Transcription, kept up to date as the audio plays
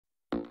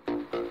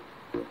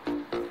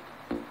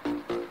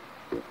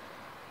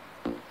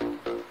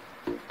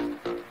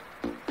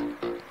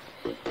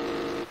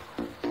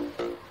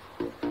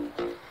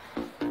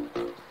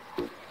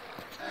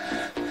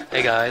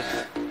Hey guys,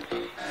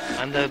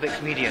 I'm the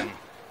URBEX medium.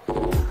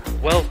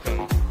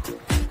 Welcome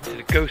to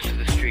the ghost of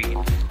the street.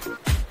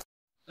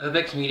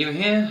 URBEX medium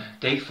here,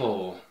 day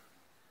 4.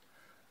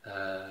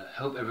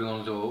 Hope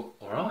everyone's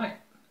alright.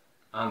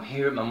 I'm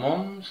here at my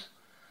mum's.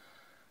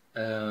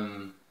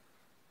 I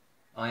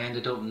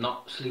ended up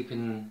not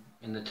sleeping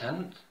in the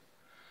tent,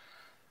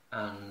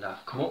 and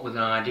I've come up with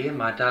an idea.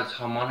 My dad's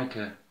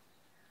harmonica,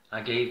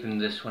 I gave him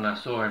this when I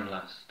saw him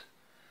last,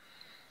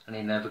 and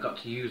he never got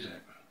to use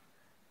it.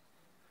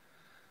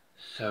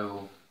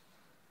 So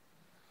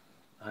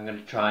I'm going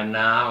to try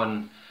now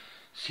and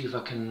see if I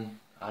can,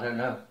 I don't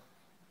know,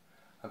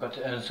 I've got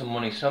to earn some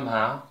money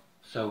somehow.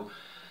 So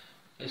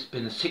it's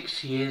been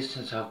 6 years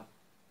since I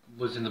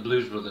was in the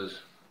Blues Brothers,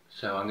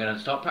 so I'm going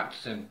to start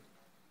practicing.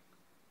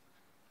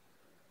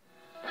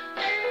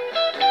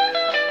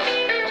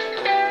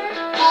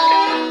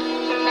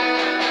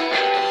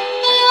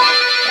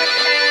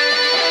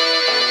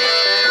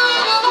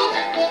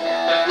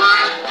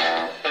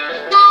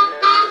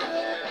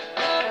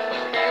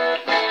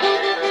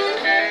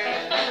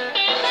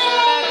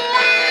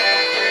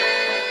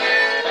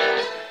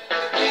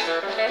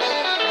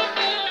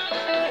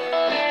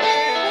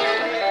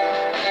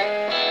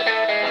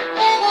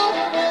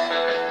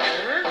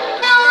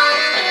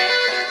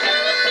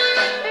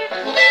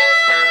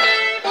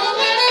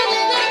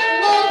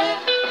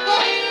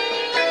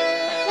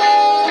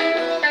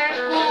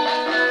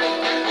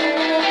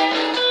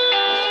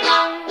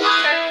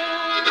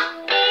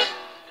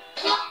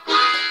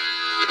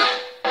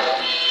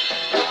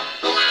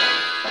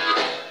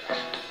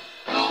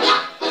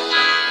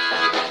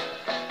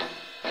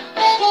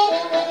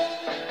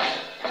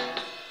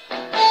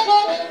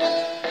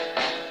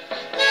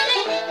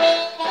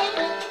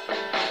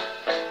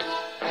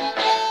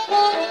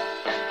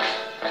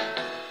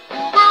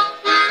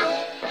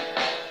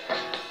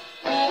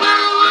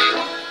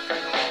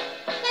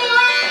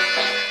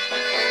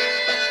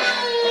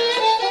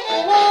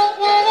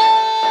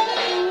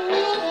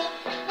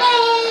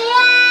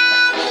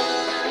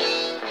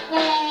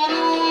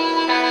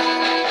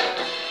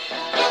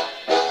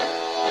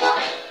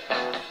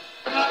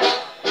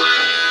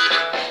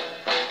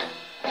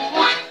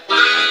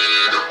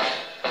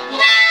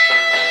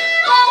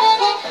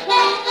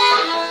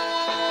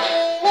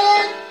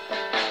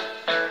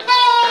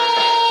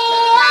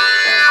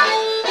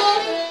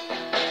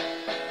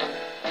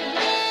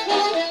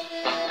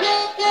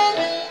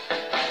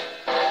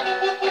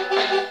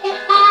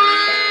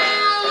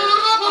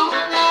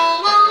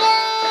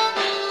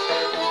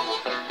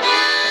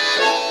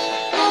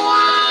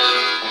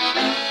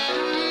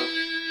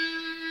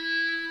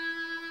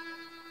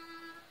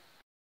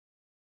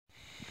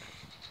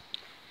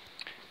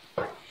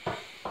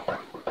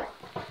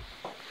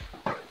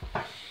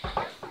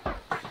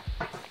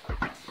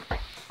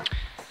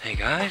 Hey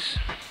guys,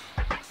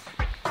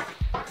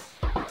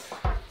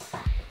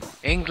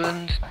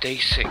 England day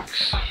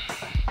 6.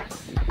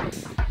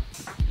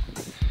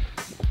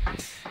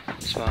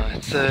 It's my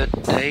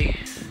 3rd day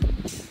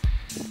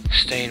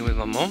staying with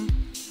my mum,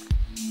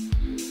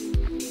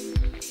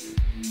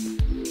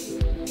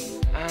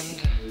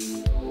 and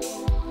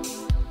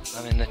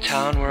I'm in the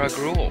town where I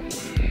grew up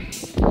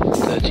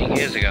 13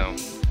 years ago.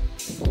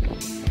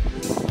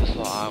 I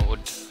thought I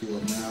would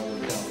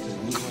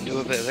come and do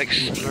a bit of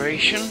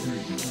exploration.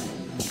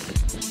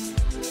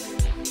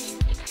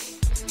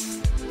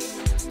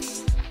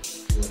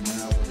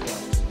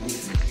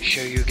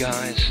 Show you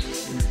guys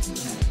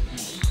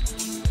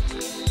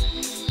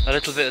a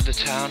little bit of the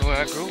town where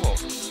I grew up.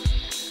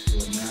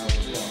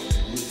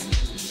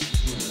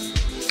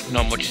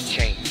 Not much has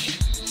changed.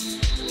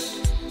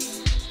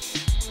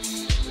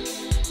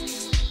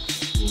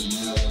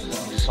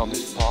 It's on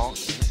this park.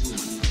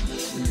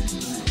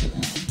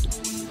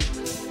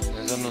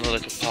 There's another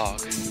little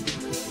park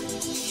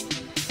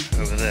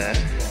over there.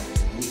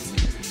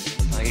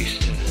 I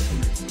used to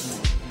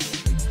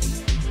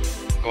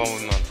go on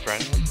with my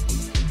friends.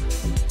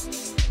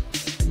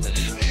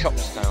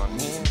 Shops down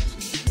here,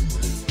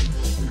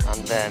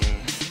 and then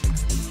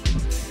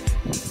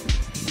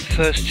the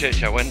first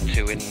church I went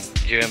to in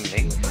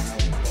Germany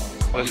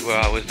was where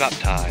I was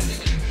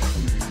baptised.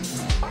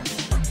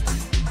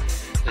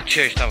 The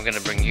church that I'm going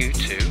to bring you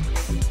to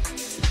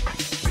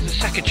is the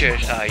second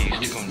church that I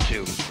used to come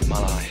to in my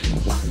life.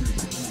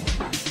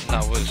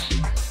 That was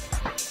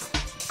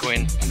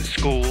going to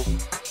school.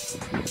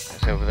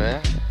 It's over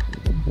there.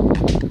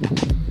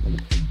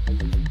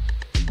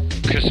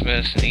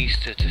 Christmas and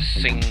Easter to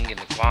sing in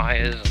the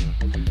choirs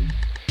and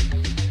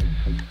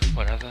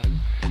whatever.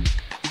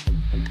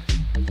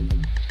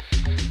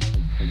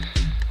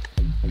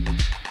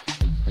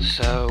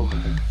 So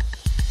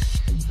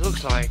it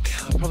looks like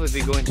I'll probably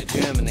be going to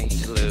Germany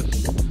to live.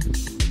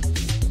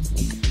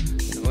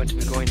 I'm going to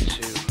be going to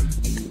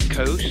the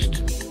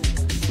coast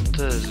on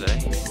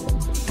Thursday,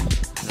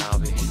 and I'll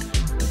be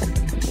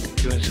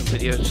doing some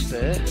videos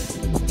there,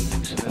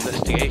 some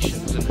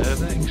investigations and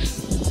URBEX.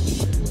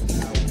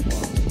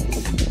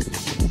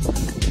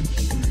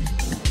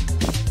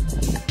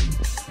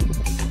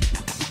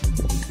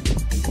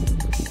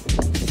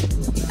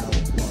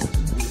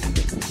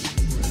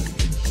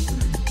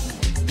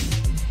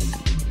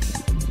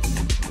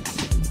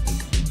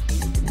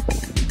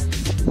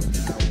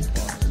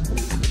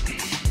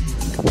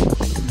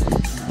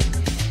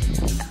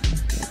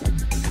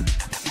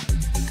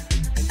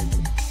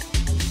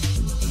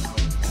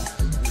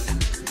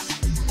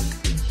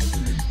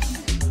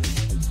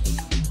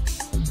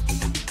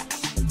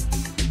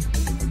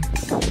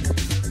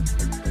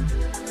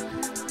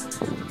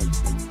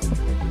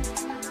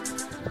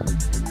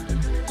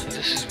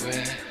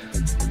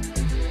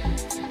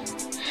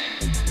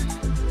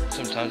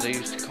 sometimes I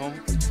used to come.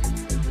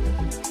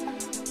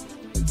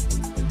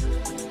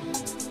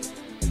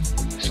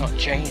 It's not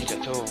changed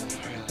at all,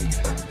 really.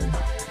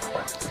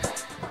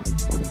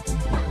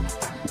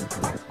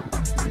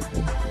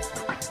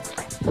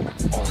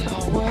 All the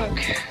artwork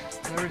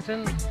and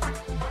everything.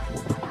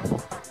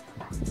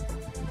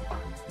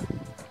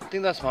 I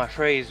think that's my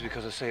phrase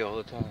because I say it all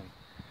the time.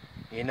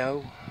 You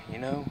know,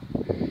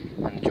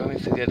 and join me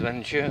through the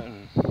adventure.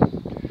 And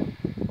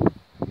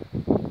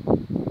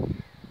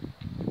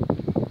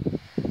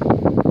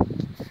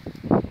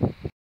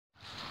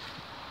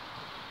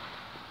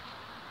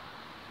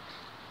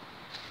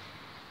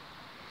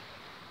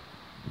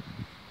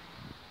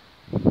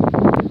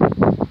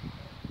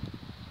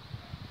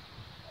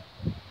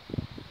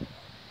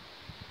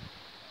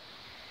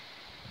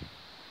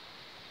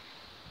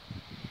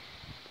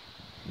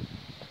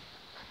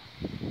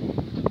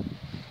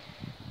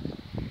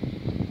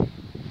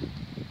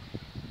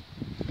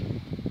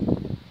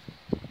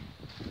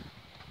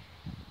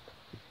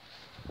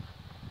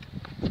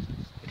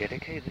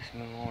dedicate this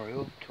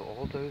memorial to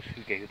all those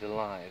who gave their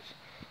lives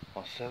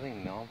while serving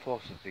in the armed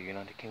forces of the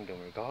United Kingdom,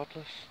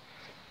 regardless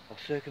of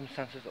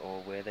circumstances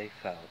or where they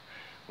fell.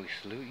 We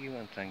salute you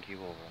and thank you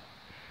all.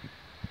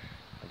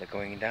 At the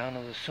going down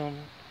of the sun,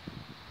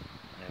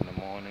 and in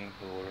the morning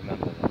we will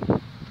remember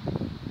them.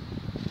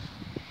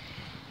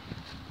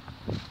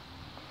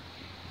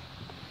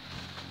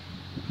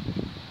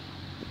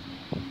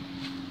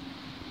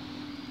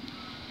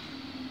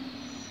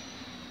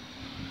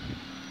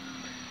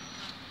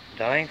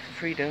 Dying for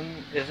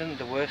freedom isn't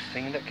the worst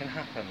thing that can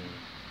happen.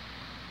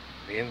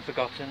 The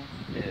unforgotten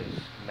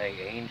is. May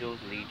angels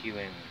lead you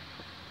in.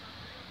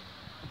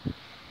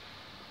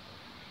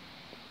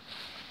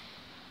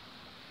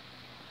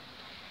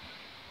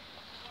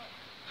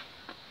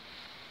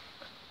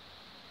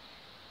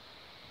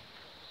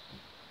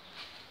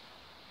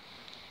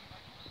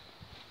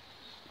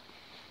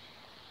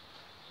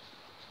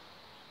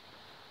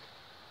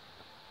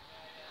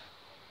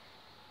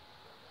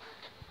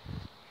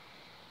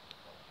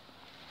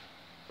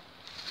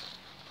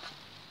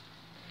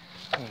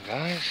 Well,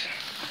 guys,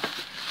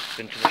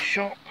 been to the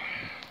shop,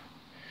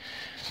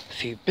 a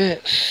few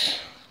bits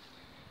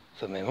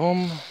for my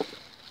mum,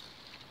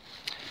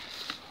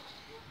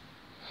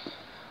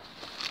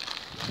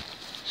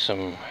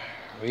 some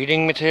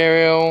reading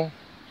material,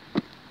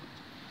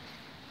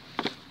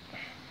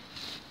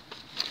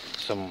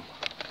 some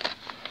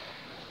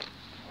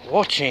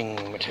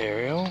watching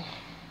material,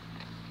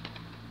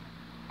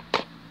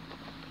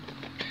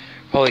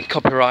 probably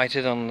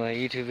copyrighted on the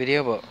YouTube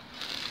video, but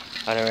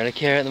I don't really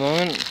care at the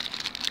moment.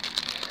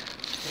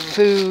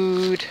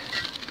 Food,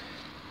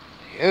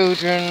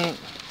 deodorant,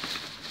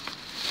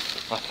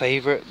 my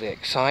favourite, the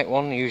Excite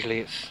one, usually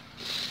it's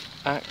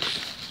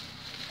Axe.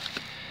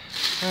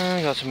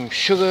 Got some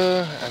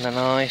sugar and an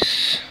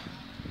ice.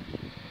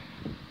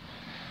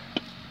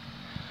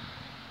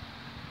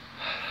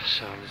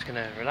 So I'm just going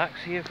to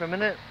relax here for a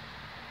minute.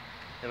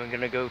 Then I'm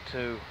going to go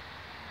to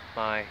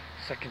my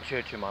second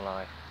church in my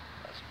life.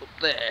 That's up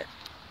there.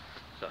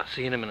 So I'll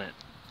see you in a minute.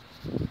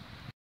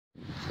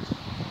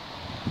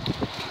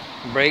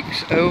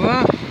 Breaks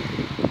over.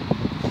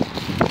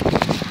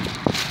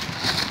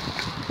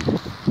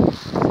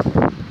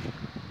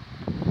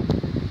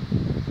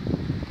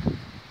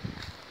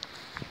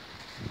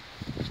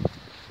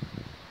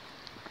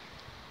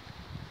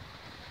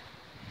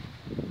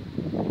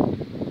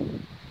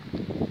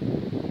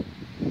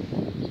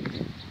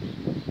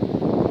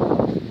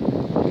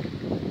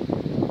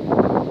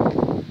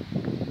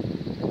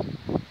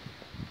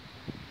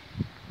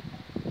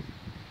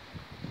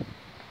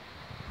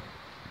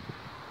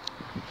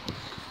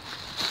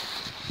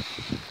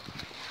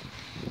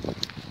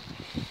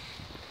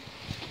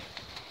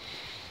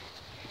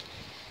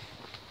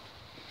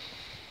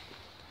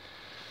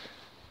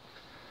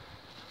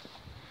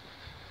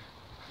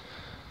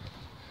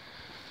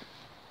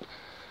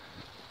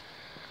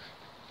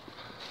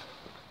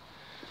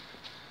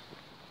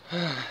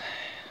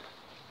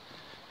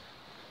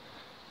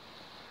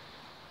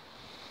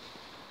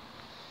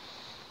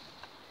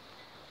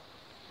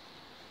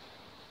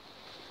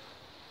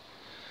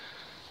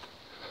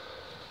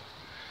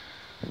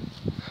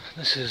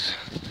 This is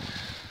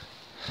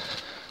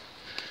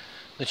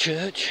the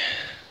church.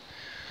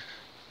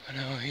 I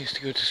know I used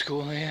to go to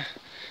school here.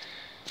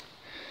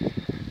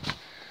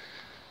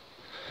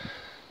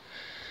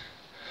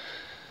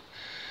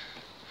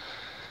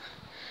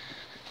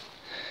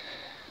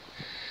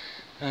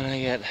 And I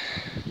get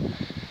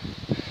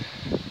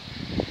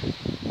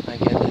a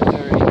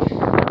very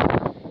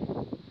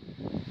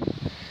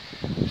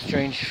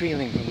strange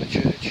feeling from the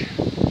church.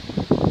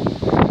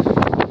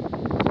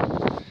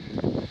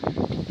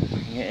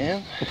 Get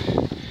in.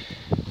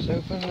 It's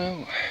open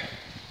now.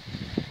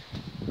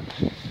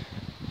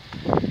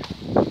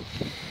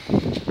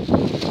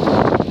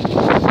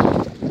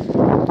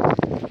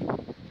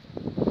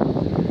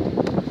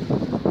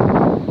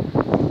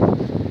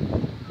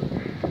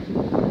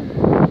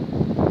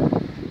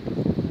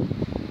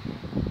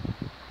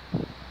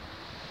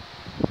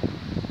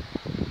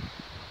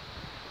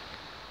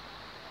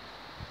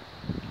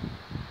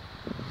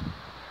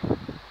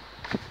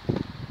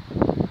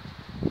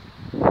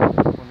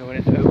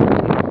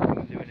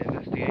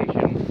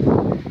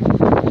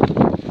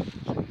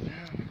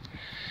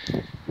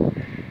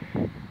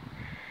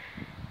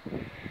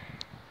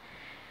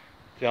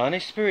 There are any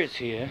spirits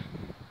here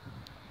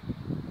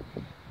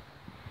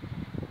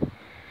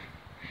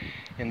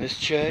in this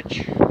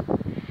church.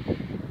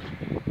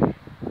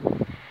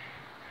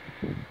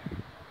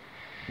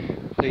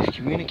 Please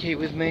communicate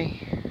with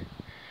me,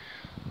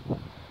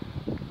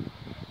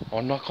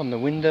 or knock on the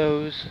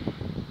windows,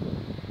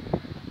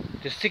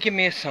 just to give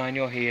me a sign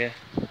you're here,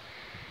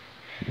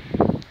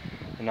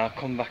 and I'll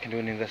come back and do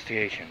an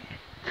investigation.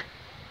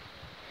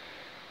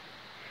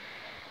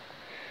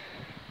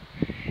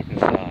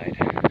 Inside.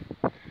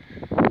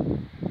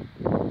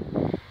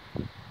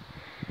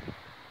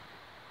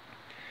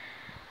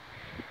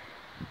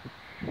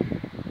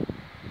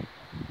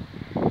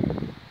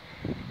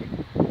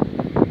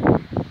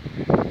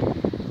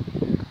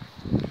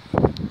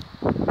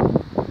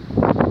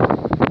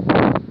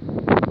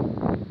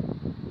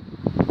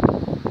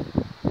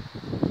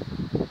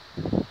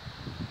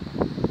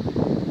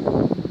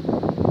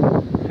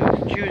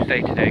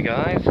 Tuesday today,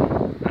 guys,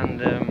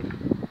 and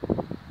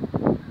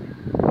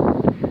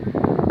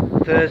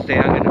Thursday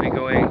I'm going to be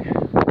going to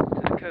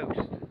the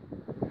coast,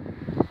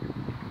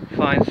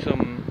 find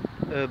some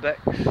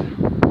URBEX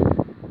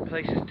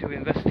places to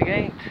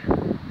investigate.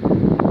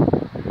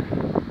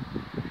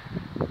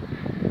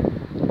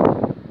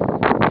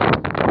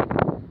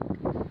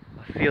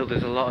 I feel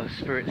there's a lot of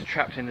spirits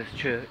trapped in this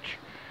church.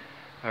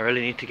 I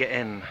really need to get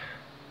in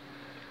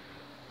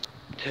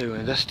to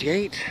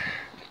investigate.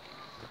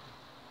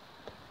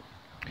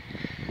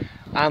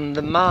 And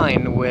the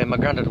mine where my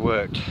granddad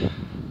worked,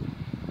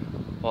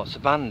 what's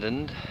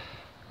abandoned,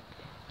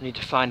 I need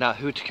to find out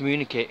who to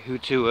communicate, who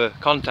to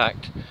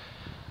contact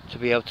to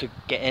be able to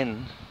get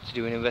in to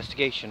do an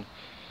investigation.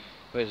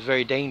 But it's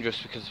very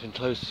dangerous because it's been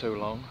closed so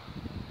long.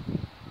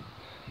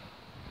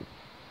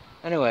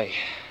 Anyway,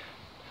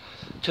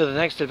 till the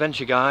next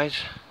adventure,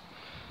 guys.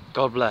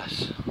 God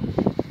bless.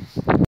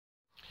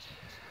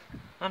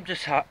 I'm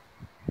just sat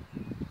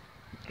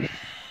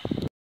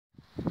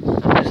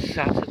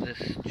at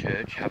this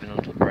church having a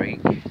little break,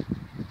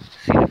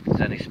 seeing if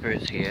there's any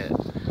spirits here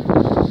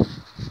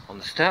on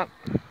the step.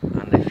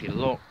 And if you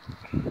look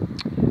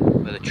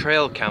where the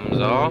trail cams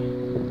are,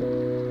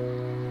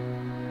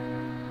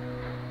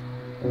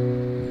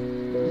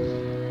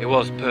 it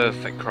was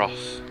perfect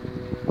cross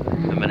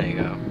a minute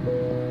ago.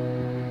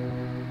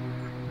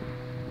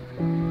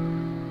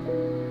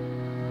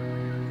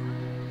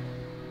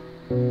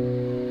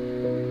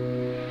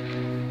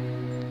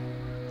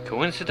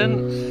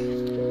 Coincidence?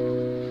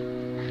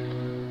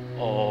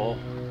 Or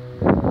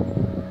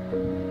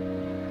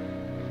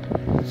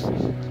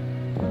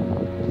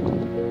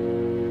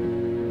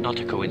not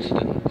a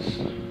coincidence?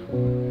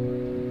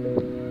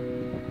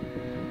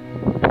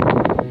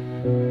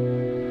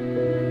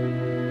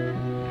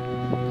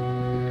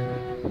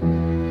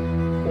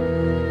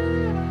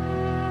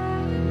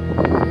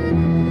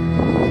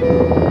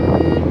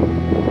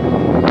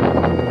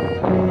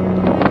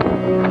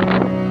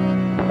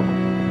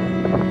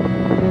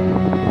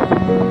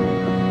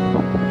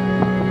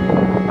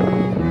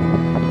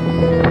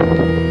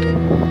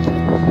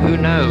 Who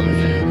knows?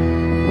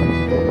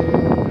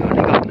 Only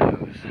God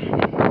knows.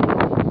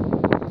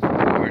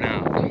 Over and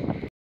out.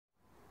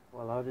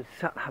 Well, I was just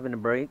sat having a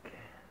break at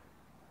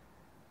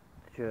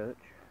the church,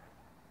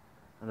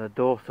 and the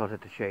door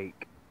started to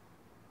shake.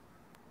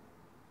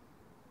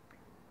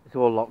 It's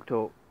all locked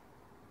up.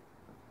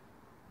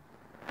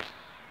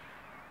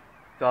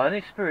 So are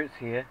any spirits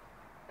here?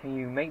 Can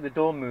you make the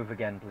door move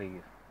again,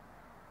 please?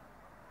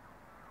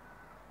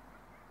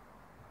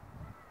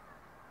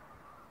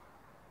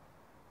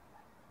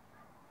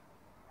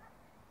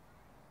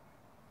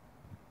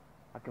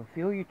 I can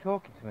feel you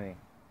talking to me.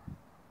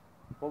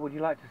 What would you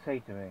like to say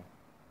to me?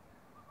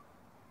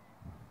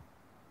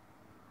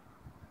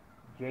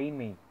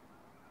 Jamie.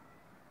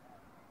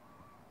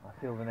 I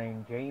feel the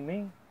name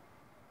Jamie.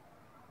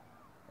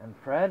 And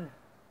Fred.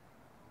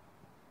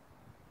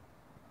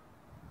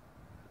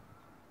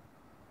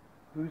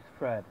 Who's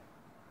Fred?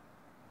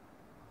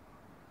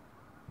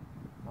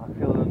 I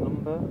feel the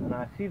number, and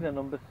I see the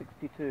number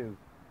 62.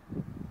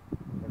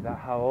 Is that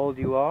how old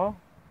you are?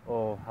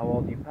 Or how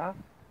old you passed?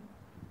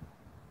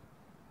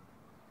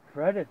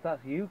 Fred, if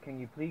that's you,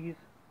 can you please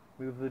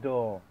move the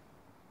door?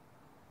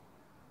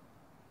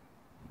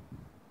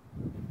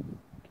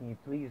 Can you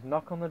please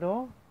knock on the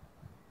door?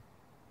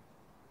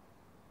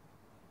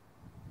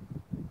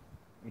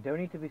 You don't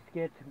need to be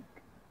scared to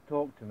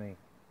talk to me.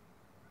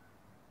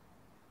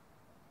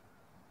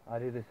 I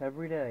do this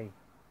every day.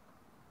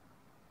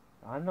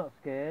 I'm not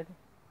scared,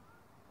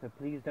 so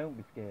please don't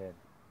be scared.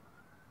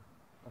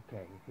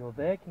 Okay, if you're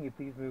there, can you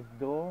please move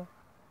the door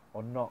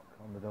or knock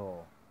on the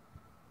door?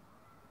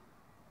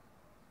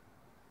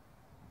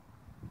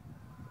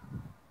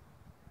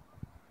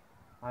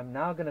 I'm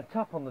now going to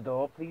tap on the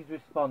door. Please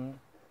respond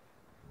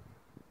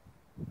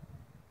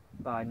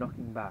by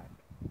knocking back.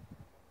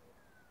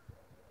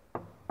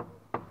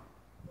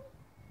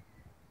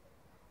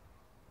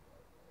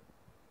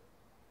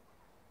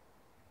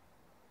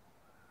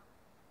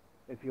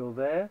 If you're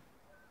there,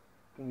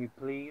 can you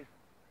please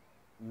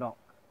knock?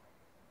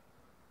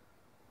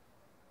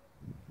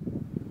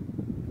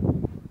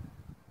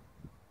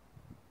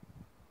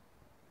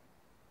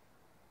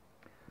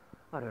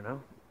 I don't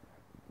know.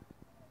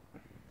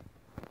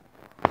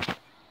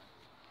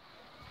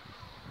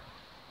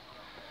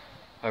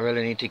 I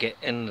really need to get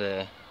in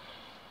there.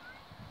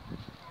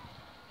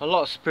 A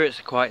lot of spirits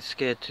are quite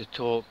scared to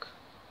talk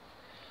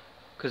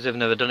because they've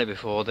never done it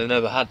before. They've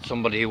never had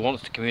somebody who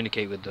wants to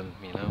communicate with them,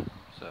 you know.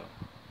 So,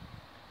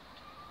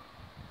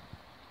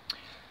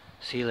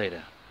 see you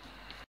later.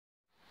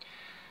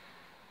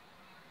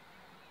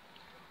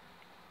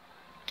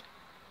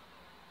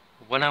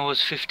 When I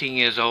was 15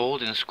 years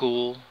old in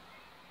school,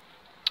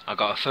 I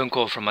got a phone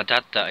call from my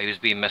dad that he was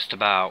being messed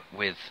about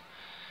with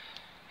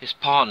his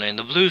partner in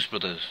the Blues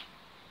Brothers.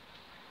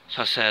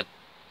 So I said,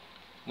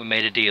 we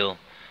made a deal.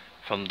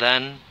 From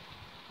then,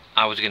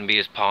 I was going to be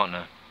his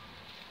partner.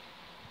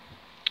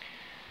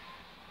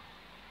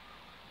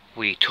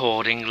 We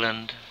toured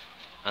England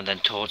and then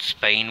toured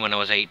Spain when I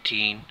was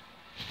 18.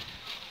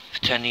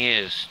 For 10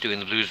 years doing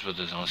the Blues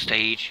Brothers on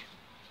stage,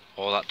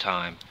 all that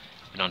time.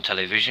 Been on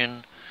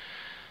television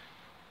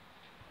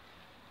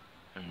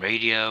and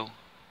radio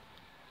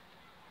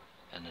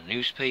and the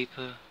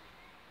newspaper,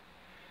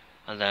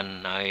 and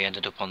then I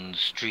ended up on the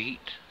street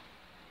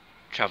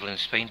travelling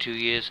Spain 2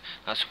 years.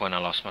 That's when I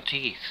lost my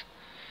teeth.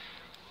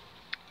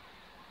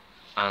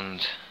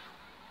 And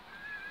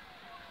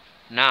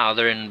now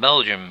they're in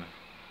Belgium,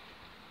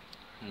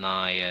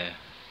 my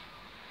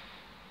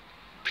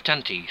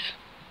pretend teeth.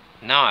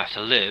 Now I have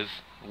to live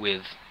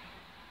with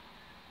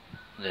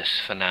this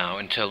for now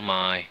until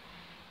my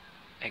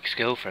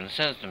ex-girlfriend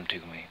sends them to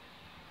me,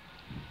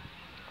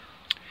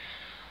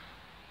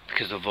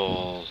 because of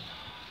all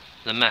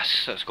the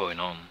mess that's going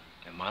on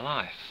in my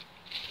life.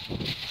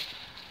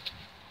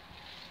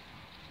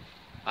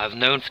 I've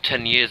known for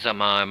 10 years that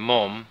my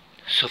mum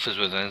suffers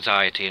with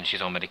anxiety and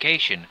she's on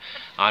medication.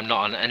 I'm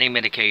not on any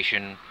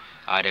medication.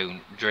 I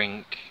don't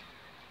drink.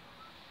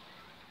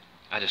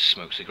 I just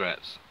smoke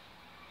cigarettes,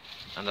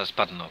 and that's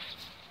bad enough.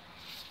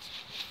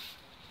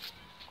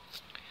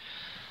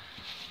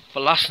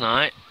 But last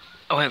night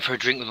I went for a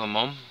drink with my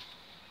mum,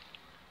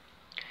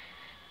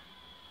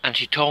 and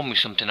she told me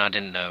something I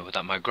didn't know,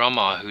 that my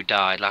grandma, who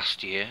died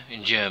last year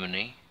in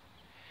Germany,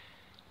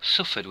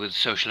 suffered with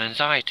social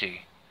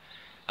anxiety.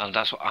 And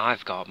that's what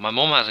I've got. My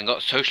mum hasn't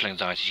got social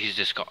anxiety, she's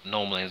just got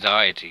normal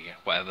anxiety,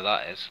 whatever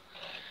that is.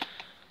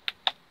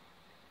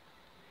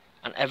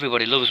 And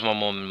everybody loves my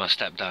mum and my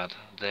stepdad.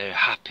 They're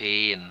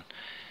happy and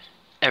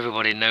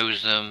everybody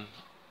knows them.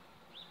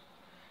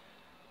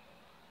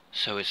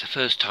 So it's the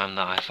first time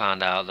that I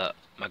found out that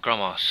my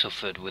grandma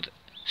suffered with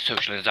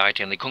social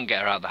anxiety and they couldn't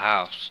get her out of the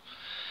house.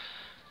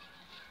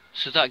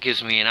 So that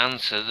gives me an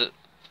answer that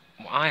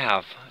I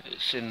have.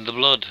 It's in the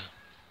blood.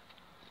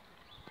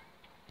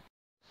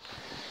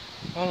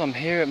 Well, I'm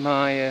here at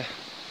my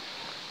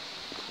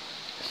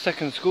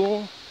second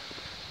school,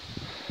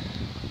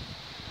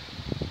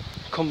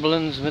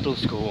 Cumberland's Middle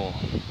School.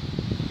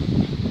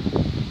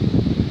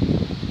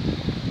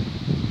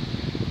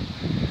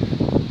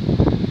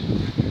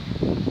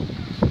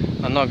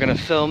 I'm not going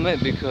to film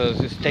it because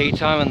it's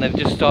daytime and they've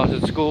just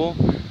started school.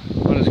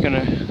 I'm just going to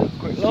have a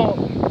quick look,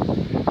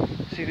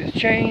 see if it's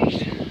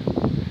changed.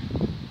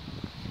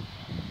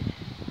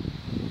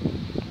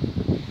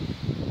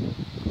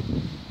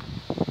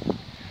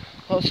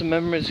 Lots of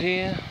memories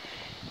here.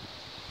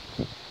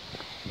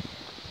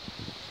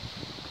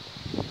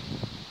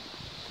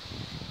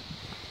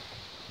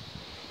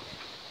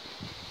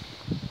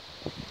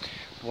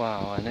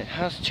 Wow, and it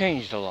has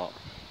changed a lot.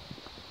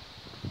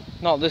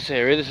 Not this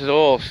area, this is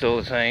all still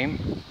the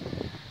same,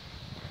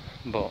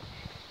 but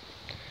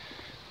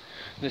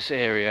this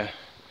area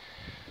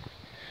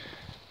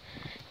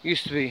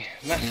used to be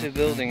massive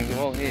buildings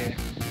all here.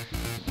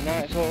 Now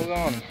it's all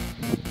gone.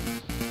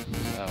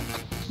 So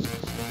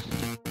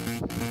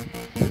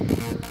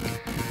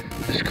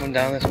just come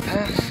down this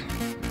path.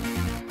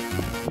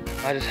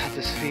 I just had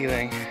this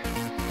feeling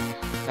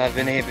that I've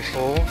been here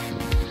before.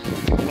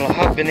 Well, I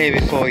have been here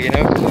before, you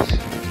know, because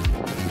it's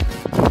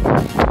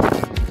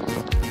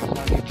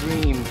like a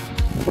dream.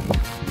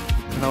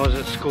 When I was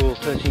at school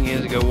 13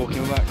 years ago,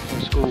 walking back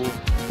from school,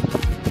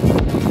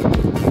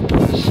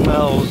 the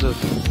smells of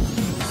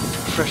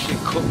freshly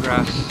cut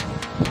grass,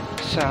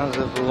 sounds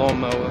of a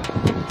lawnmower,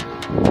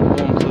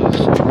 warmth of the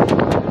sun.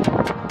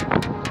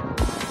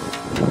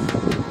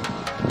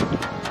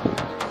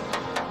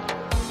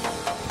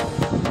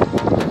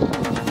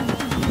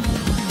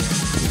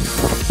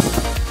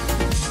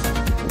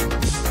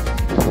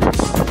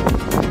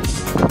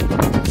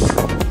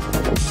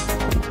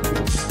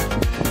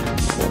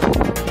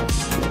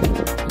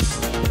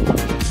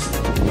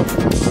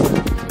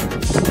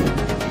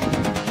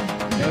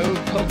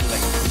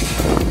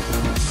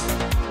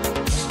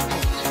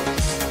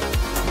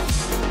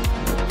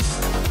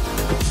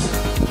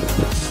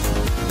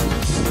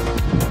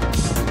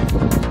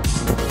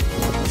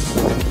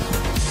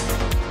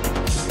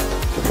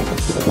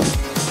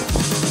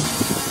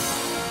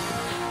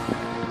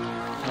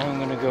 I'm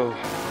gonna go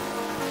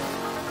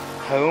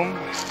home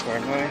for a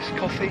nice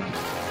coffee.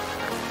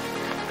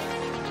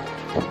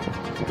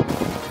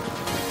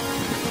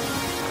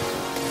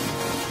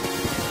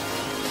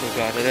 So Oh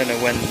god, I don't know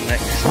when the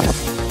next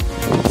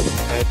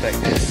URBEX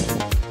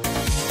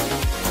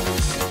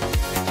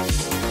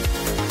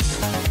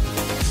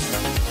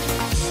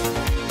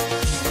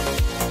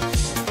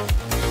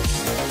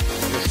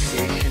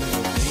investigation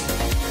will be.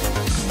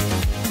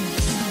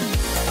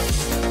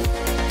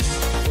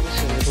 Well, this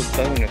is a little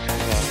bonus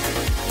class.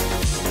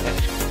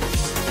 That's,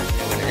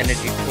 when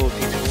energy pulls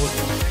you towards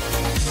something.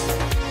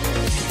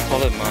 If you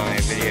follow my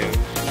videos,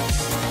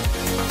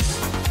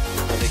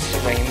 I've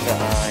explained that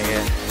I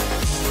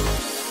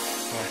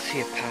see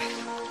a path.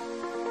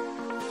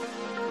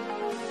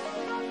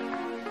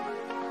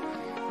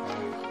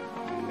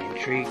 I'm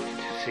intrigued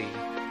to see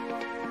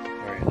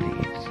where it leads.